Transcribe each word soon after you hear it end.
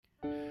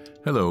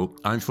Hello,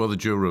 I'm Father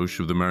Joe Roche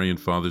of the Marian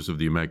Fathers of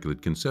the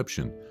Immaculate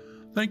Conception.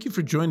 Thank you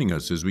for joining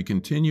us as we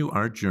continue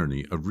our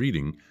journey of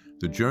reading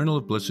the Journal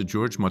of Blessed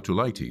George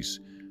Matulaitis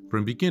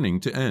from beginning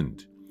to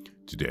end.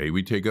 Today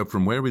we take up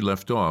from where we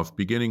left off,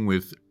 beginning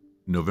with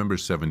November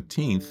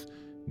 17th,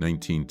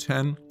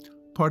 1910,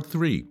 Part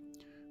 3,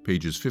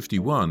 pages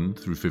 51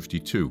 through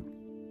 52.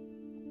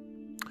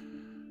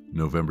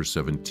 November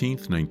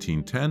 17th,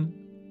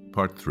 1910,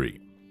 Part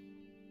 3.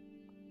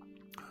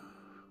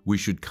 We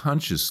should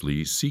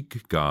consciously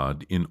seek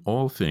God in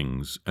all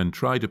things and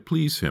try to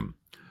please Him.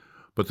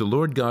 But the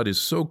Lord God is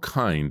so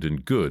kind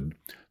and good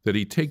that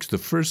He takes the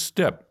first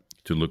step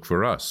to look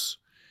for us.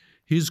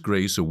 His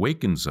grace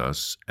awakens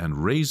us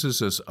and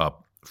raises us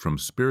up from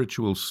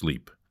spiritual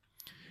sleep.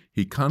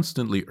 He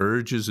constantly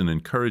urges and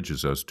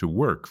encourages us to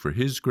work for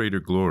His greater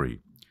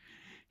glory.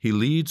 He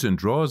leads and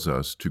draws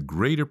us to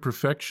greater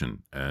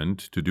perfection and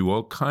to do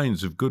all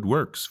kinds of good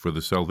works for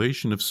the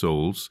salvation of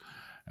souls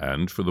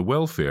and for the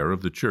welfare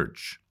of the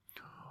Church.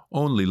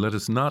 Only let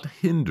us not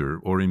hinder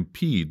or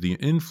impede the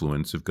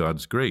influence of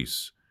God's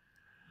grace.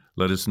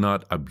 Let us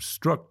not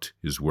obstruct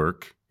His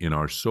work in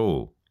our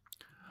soul.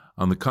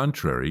 On the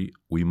contrary,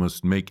 we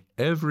must make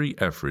every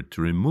effort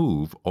to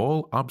remove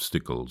all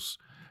obstacles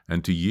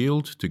and to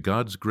yield to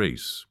God's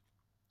grace.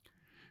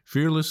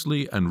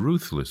 Fearlessly and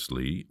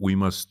ruthlessly we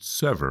must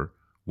sever,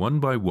 one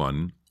by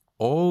one,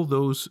 all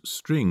those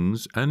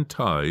strings and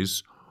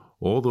ties,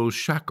 all those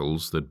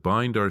shackles that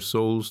bind our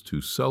souls to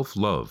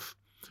self-love,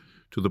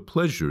 to the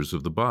pleasures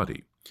of the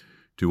body,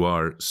 to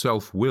our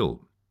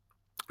self-will,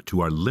 to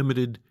our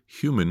limited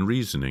human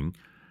reasoning,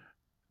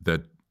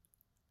 that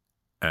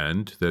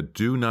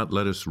do not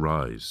let us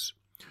rise.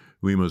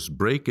 We must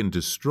break and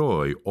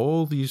destroy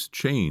all these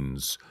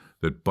chains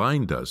that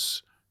bind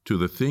us to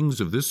the things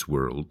of this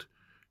world,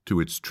 to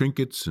its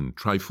trinkets and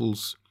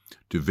trifles,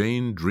 to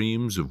vain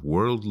dreams of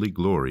worldly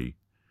glory.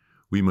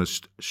 We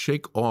must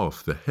shake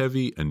off the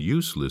heavy and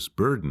useless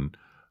burden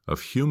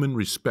of human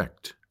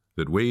respect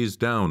that weighs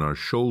down our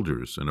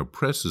shoulders and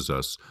oppresses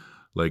us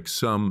like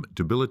some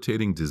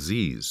debilitating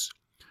disease.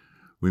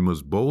 We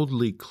must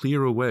boldly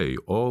clear away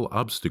all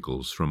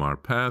obstacles from our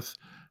path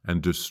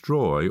and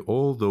destroy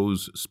all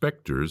those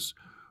specters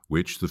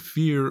which the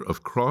fear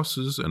of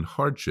crosses and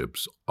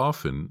hardships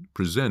often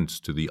presents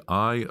to the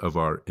eye of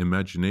our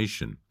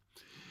imagination.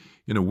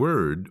 In a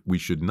word, we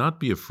should not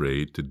be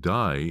afraid to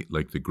die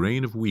like the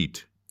grain of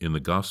wheat in the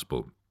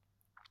gospel.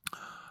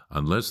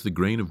 Unless the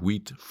grain of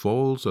wheat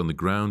falls on the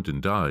ground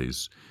and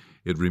dies,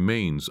 it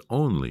remains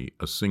only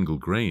a single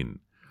grain.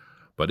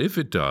 But if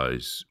it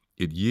dies,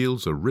 it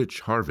yields a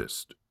rich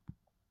harvest.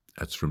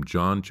 That's from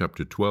John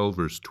chapter 12,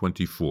 verse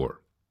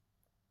 24.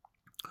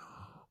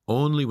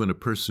 Only when a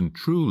person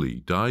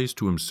truly dies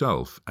to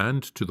himself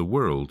and to the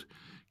world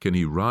can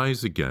he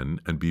rise again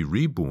and be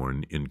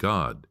reborn in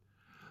God,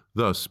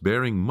 thus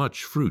bearing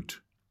much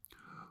fruit.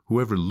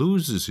 Whoever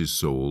loses his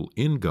soul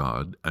in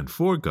God and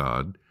for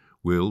God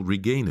will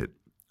regain it,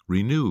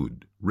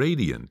 renewed,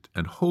 radiant,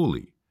 and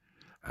holy,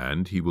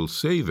 and he will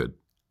save it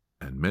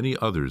and many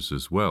others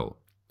as well.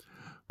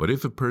 But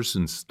if a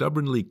person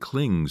stubbornly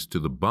clings to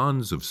the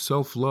bonds of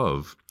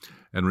self-love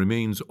and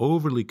remains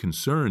overly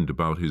concerned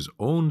about his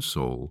own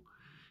soul,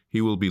 he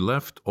will be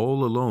left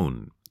all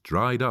alone,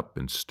 dried up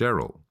and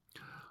sterile,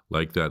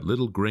 like that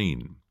little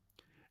grain.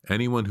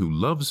 Anyone who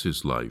loves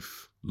his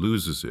life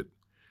loses it.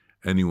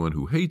 Anyone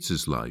who hates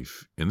his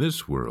life in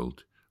this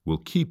world will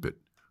keep it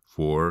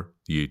for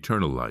the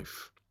eternal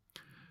life.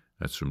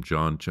 That's from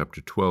John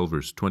chapter 12,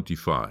 verse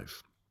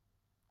 25.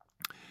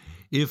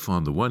 If,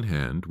 on the one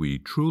hand, we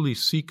truly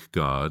seek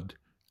God,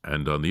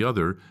 and on the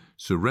other,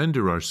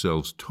 surrender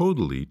ourselves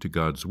totally to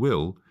God's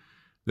will,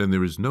 then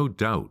there is no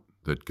doubt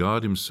that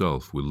God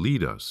Himself will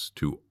lead us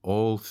to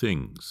all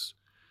things.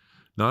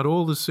 Not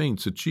all the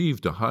saints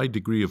achieved a high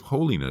degree of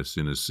holiness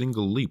in a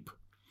single leap.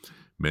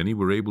 Many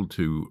were able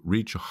to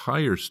reach a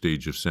higher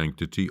stage of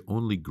sanctity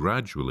only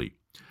gradually,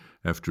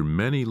 after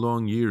many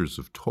long years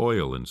of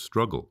toil and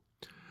struggle.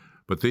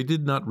 But they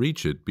did not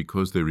reach it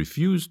because they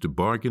refused to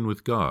bargain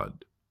with God.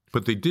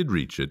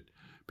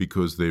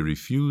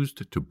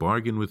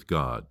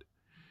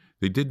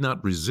 They did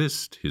not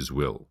resist His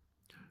will,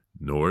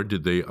 nor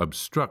did they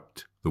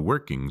obstruct the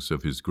workings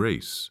of His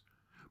grace,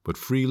 but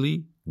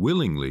freely,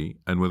 willingly,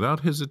 and without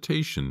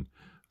hesitation,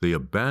 they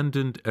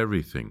abandoned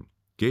everything,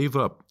 gave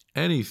up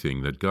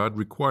anything that God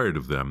required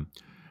of them,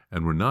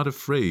 and were not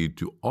afraid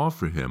to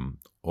offer Him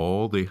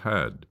all they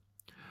had.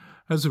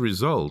 As a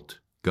result,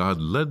 God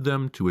led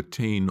them to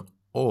attain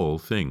all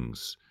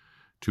things,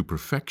 to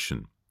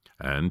perfection,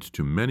 and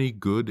to many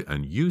good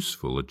and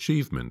useful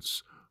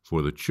achievements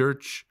for the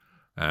Church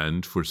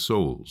and for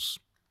souls.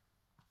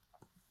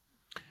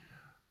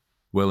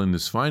 Well, in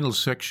this final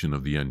section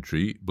of the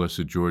entry,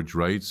 Blessed George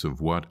writes of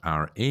what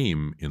our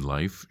aim in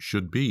life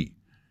should be: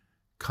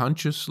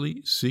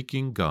 consciously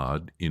seeking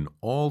God in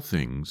all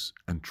things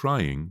and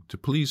trying to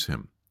please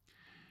Him.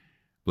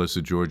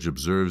 Blessed George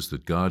observes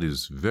that God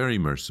is very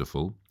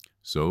merciful,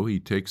 so He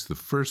takes the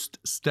first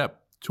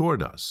step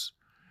toward us,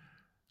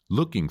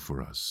 looking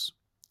for us.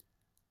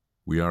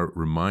 We are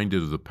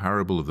reminded of the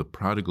parable of the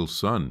prodigal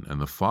son and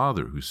the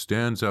father who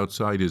stands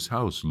outside his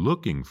house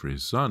looking for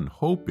his son,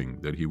 hoping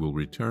that he will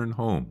return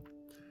home.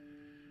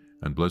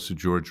 And Blessed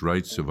George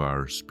writes of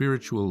our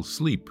spiritual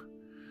sleep.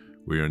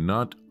 We are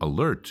not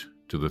alert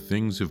to the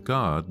things of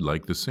God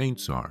like the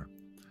saints are,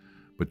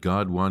 but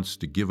God wants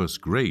to give us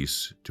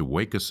grace to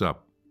wake us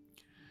up.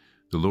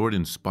 The Lord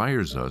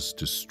inspires us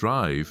to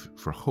strive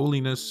for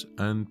holiness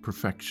and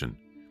perfection.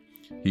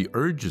 He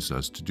urges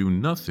us to do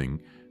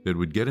nothing that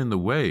would get in the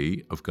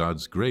way of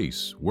God's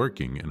grace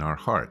working in our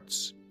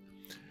hearts.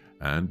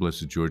 And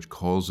Blessed George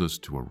calls us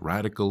to a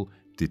radical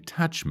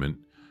detachment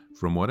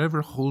from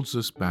whatever holds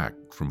us back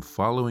from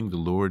following the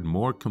Lord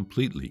more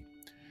completely.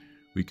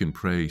 We can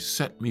pray,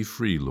 "Set me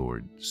free,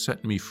 Lord,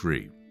 set me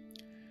free."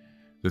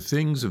 The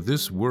things of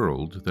this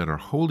world that are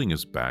holding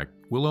us back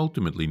will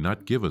ultimately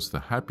not give us the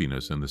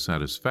happiness and the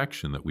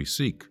satisfaction that we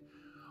seek.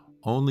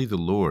 Only the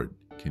Lord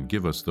can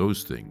give us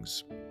those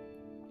things.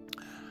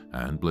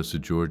 And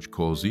Blessed George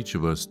calls each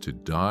of us to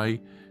die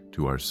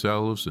to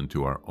ourselves and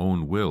to our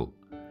own will.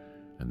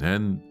 And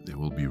then there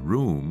will be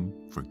room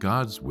for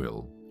God's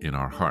will in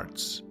our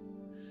hearts.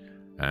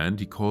 And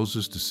he calls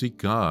us to seek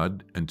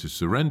God and to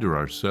surrender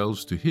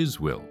ourselves to his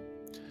will.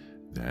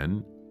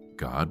 Then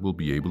God will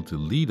be able to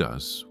lead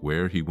us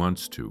where he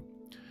wants to.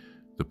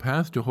 The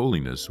path to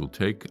holiness will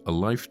take a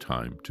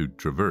lifetime to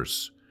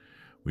traverse.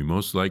 We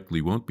most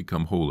likely won't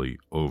become holy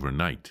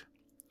overnight.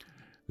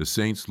 The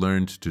saints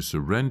learned to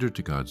surrender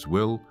to God's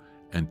will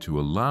and to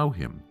allow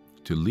him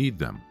to lead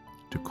them,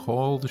 to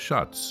call the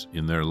shots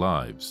in their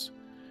lives,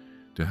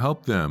 to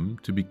help them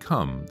to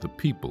become the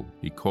people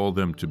he called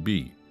them to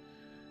be.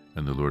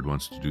 And the Lord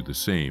wants to do the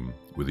same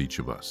with each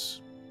of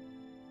us.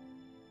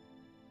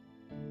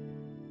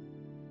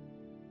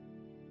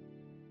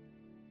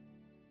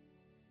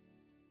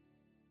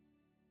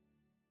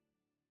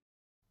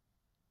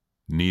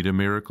 Need a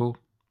miracle?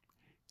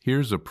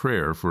 Here's a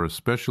prayer for a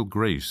special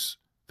grace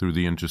through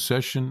the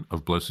intercession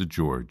of Blessed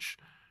George,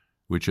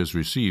 which has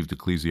received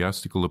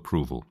ecclesiastical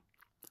approval.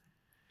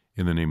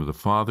 In the name of the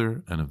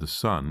Father, and of the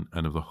Son,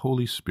 and of the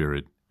Holy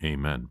Spirit,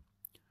 Amen.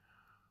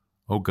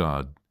 O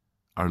God,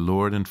 our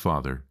Lord and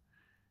Father,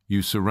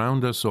 you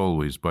surround us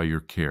always by your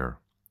care.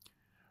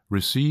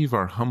 Receive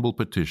our humble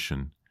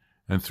petition,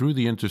 and through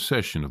the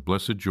intercession of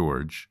Blessed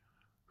George,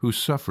 who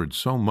suffered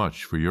so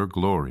much for your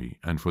glory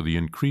and for the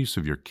increase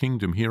of your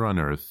kingdom here on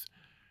earth,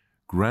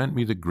 grant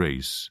me the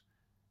grace,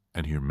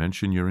 and here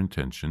mention your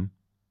intention,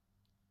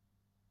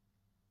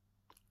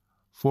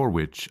 for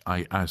which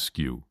I ask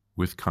you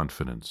with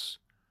confidence,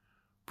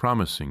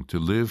 promising to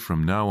live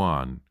from now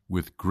on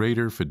with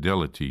greater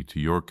fidelity to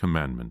your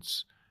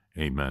commandments.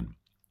 Amen.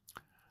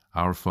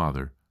 Our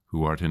Father,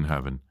 who art in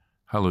heaven,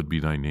 hallowed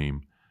be thy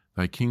name.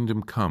 Thy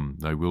kingdom come,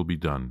 thy will be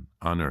done,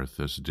 on earth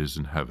as it is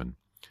in heaven.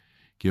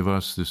 Give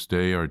us this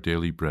day our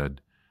daily bread,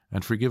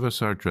 and forgive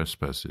us our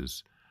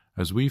trespasses,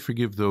 as we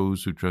forgive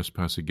those who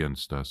trespass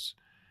against us.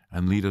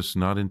 And lead us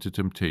not into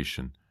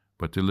temptation,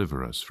 but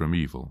deliver us from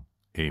evil.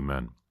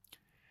 Amen.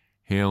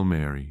 Hail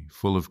Mary,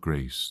 full of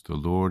grace, the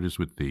Lord is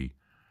with thee.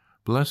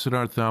 Blessed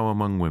art thou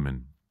among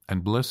women,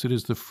 and blessed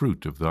is the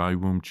fruit of thy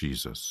womb,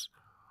 Jesus.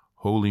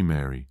 Holy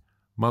Mary,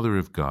 Mother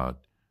of God,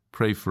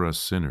 pray for us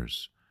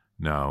sinners,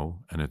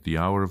 now and at the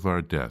hour of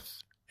our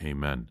death.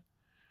 Amen.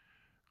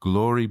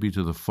 Glory be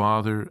to the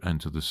Father,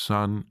 and to the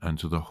Son, and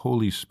to the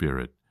Holy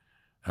Spirit,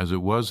 as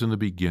it was in the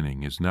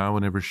beginning, is now,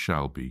 and ever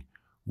shall be,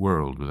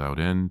 world without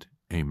end.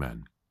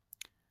 Amen.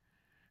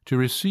 To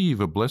receive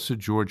a Blessed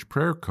George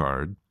prayer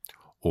card,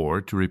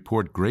 or to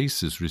report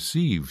graces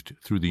received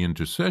through the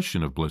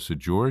intercession of Blessed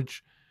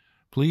George,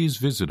 please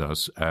visit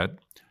us at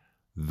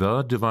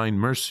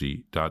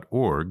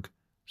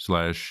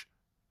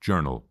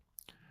thedivinemercy.org/journal.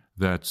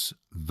 That's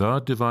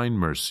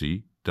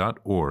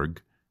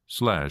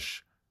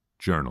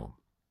thedivinemercy.org/journal.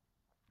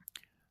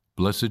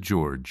 Blessed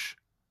George,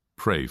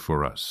 pray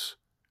for us.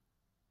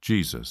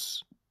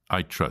 Jesus,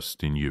 I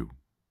trust in you.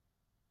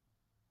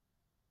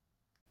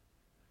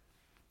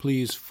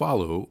 Please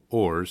follow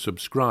or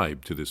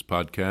subscribe to this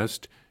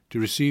podcast to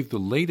receive the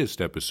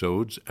latest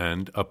episodes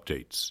and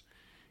updates.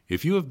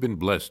 If you have been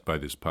blessed by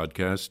this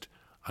podcast,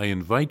 I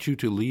invite you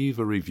to leave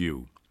a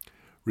review.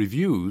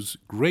 Reviews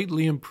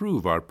greatly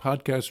improve our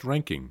podcast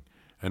ranking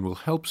and will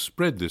help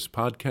spread this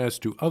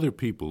podcast to other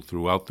people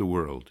throughout the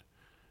world.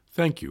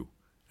 Thank you,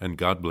 and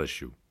God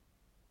bless you.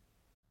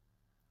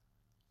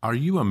 Are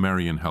you a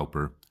Marian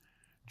helper?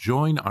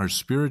 Join our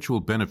Spiritual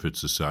Benefit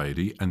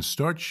Society and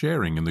start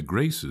sharing in the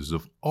graces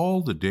of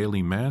all the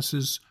daily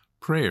masses,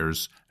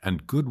 prayers,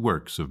 and good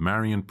works of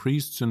Marian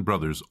priests and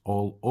brothers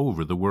all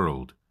over the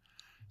world.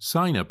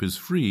 Sign up is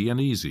free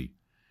and easy.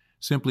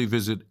 Simply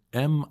visit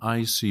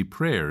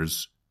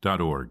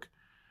micprayers.org.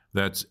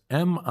 That's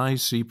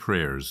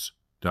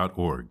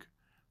micprayers.org.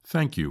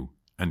 Thank you,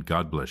 and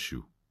God bless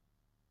you.